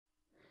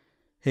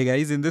Hey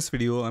guys, in this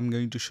video I'm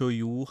going to show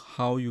you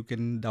how you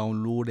can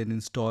download and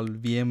install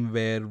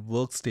VMware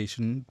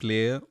Workstation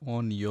Player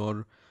on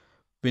your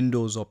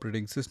Windows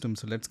operating system.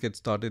 So let's get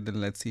started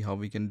and let's see how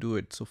we can do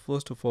it. So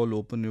first of all,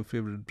 open your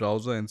favorite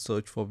browser and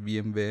search for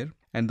VMware.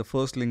 And the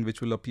first link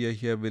which will appear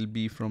here will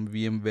be from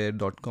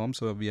vmware.com.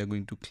 So we are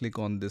going to click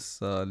on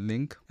this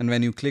link. And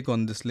when you click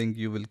on this link,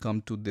 you will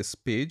come to this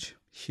page.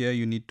 Here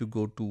you need to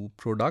go to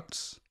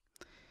products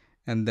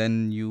and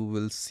then you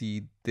will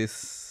see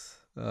this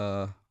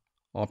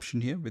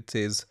option here which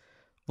says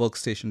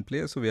Workstation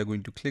Player. So we are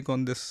going to click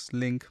on this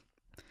link.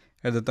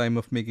 At the time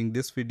of making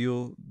this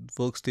video,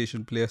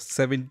 Workstation Player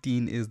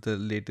 17 is the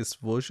latest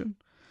version.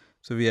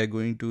 So we are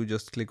going to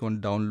just click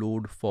on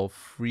download for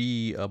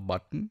free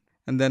button,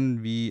 and then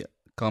we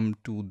come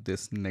to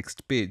this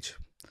next page.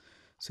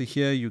 So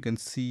here you can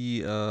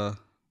see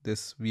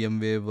this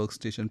VMware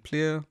Workstation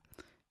Player,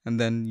 and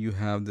then you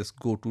have this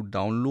go to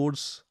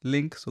downloads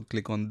link. So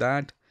click on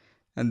that,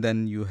 and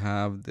then you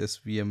have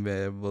this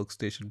VMware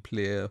Workstation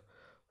Player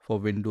for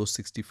Windows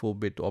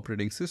 64-bit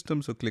operating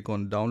system. So click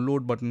on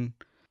download button,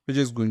 which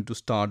is going to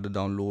start the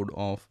download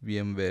of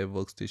VMware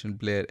Workstation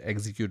Player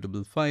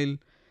executable file.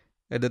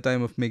 At the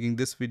time of making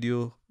this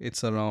video,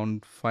 it's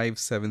around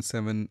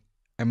 577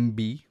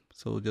 MB.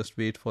 So just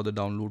wait for the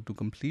download to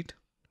complete.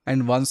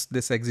 And once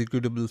this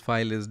executable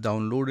file is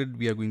downloaded,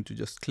 we are going to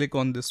just click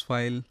on this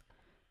file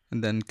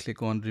and then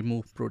click on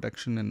remove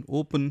protection and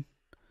open,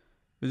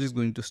 which is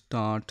going to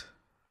start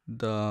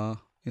the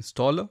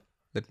installer.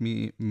 Let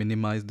me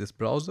minimize this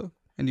browser,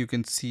 and you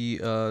can see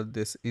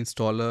this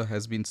installer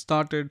has been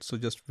started. So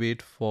just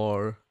wait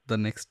for the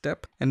next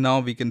step. And now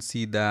we can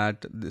see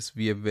that this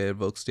VMware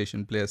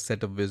Workstation Player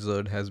setup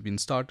wizard has been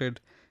started.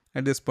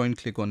 At this point,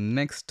 click on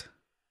next,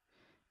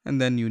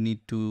 and then you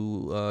need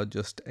to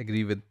just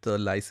agree with the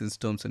license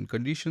terms and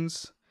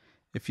conditions.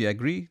 If you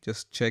agree,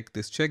 just check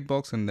this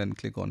checkbox and then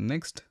click on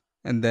next,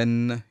 and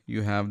then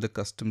you have the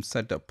custom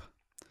setup.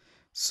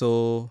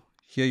 So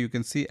here you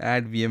can see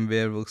add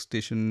VMware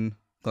Workstation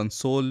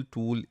console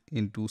tool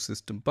into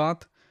system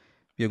path.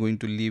 We are going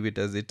to leave it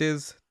as it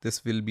is.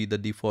 This will be the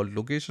default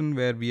location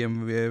where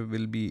VMware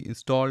will be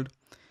installed.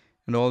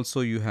 And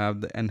also you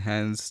have the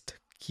enhanced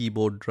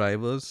keyboard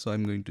drivers. So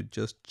I'm going to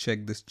just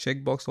check this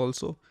checkbox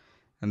also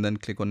and then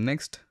click on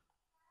next.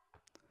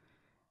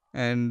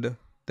 And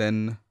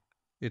then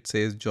it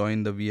says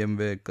join the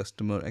VMware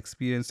Customer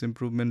Experience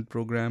Improvement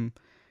Program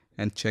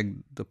and check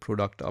the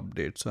product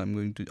update. So I'm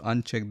going to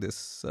uncheck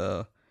this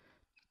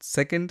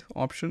second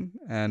option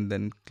and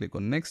then click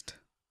on next.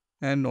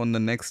 And on the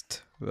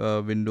next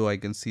window, I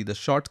can see the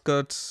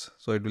shortcuts.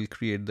 So it will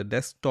create the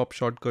desktop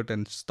shortcut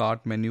and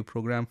start menu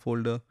program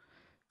folder.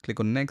 Click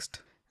on next.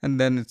 And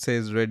then it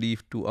says ready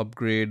to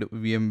upgrade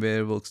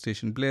VMware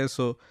Workstation Player.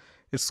 So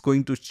it's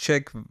going to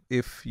check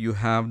if you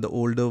have the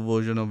older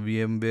version of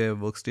VMware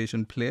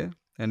Workstation Player.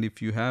 And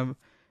if you have,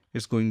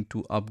 it's going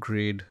to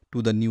upgrade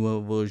to the newer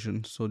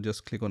version. So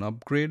just click on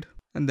upgrade,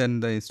 and then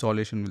the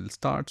installation will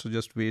start. So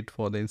just wait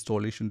for the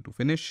installation to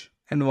finish.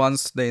 And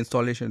once the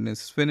installation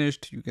is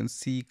finished, you can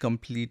see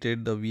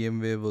completed the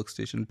VMware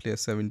Workstation Player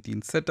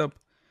 17 setup.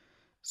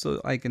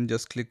 So I can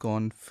just click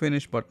on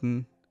finish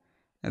button,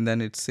 and then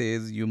it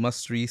says you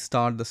must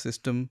restart the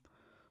system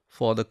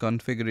for the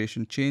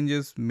configuration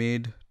changes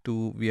made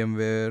to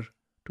VMware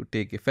to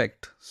take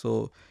effect.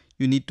 So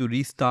you need to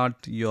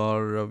restart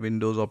your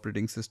Windows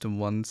operating system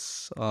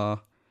once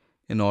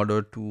in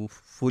order to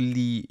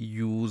fully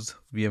use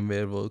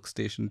VMware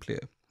Workstation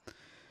Player.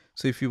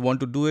 So if you want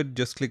to do it,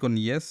 just click on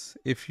yes.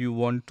 If you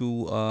want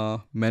to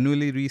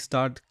manually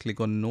restart, click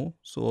on no.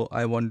 So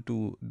I want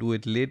to do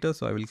it later,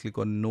 so I will click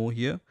on no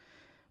here.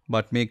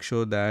 But make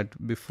sure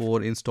that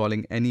before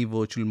installing any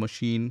virtual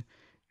machine,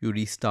 you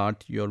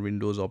restart your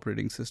Windows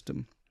operating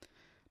system.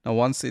 Now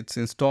once it's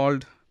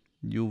installed,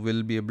 you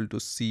will be able to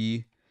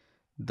see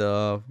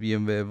the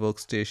VMware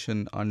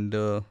Workstation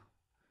under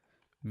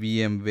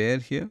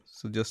VMware here.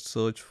 So just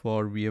search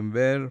for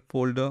VMware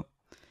folder,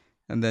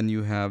 and then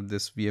you have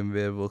this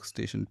VMware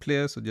Workstation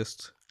Player. So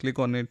just click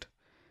on it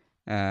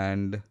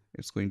and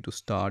it's going to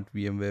start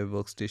VMware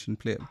Workstation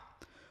Player.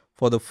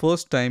 For the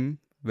first time,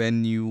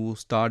 when you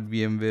start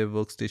VMware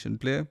Workstation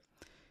Player,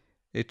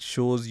 it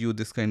shows you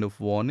this kind of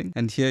warning.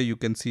 And here you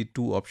can see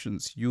two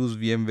options: use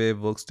VMware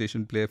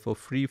Workstation Player for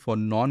free for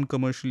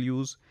non-commercial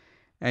use,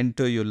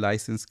 enter your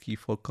license key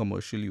for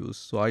commercial use.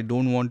 So I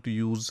don't want to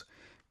use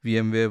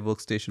VMware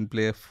Workstation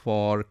Player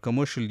for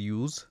commercial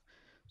use,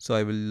 so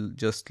I will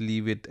just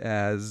leave it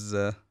as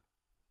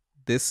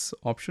this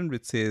option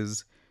which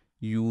says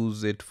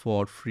use it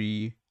for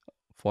free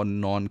for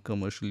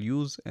non-commercial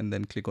use, and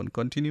then click on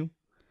continue,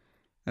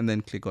 and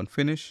then click on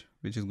finish,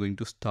 which is going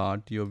to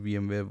start your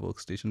VMware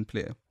Workstation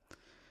Player.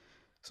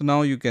 So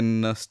now you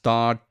can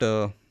start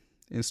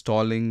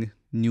installing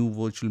new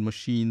virtual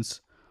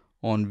machines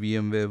on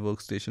VMware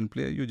Workstation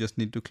Player. You just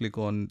need to click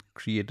on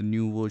create a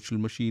new virtual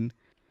machine,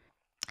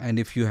 and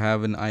if you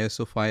have an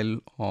ISO file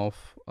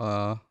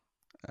of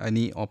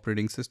any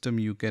operating system,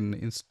 you can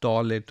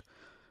install it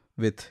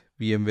with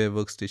VMware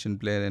Workstation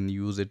Player and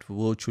use it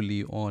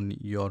virtually on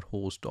your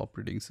host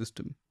operating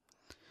system.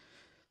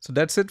 So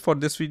that's it for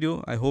this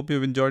video. I hope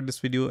you've enjoyed this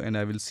video, and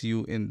I will see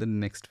you in the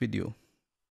next video.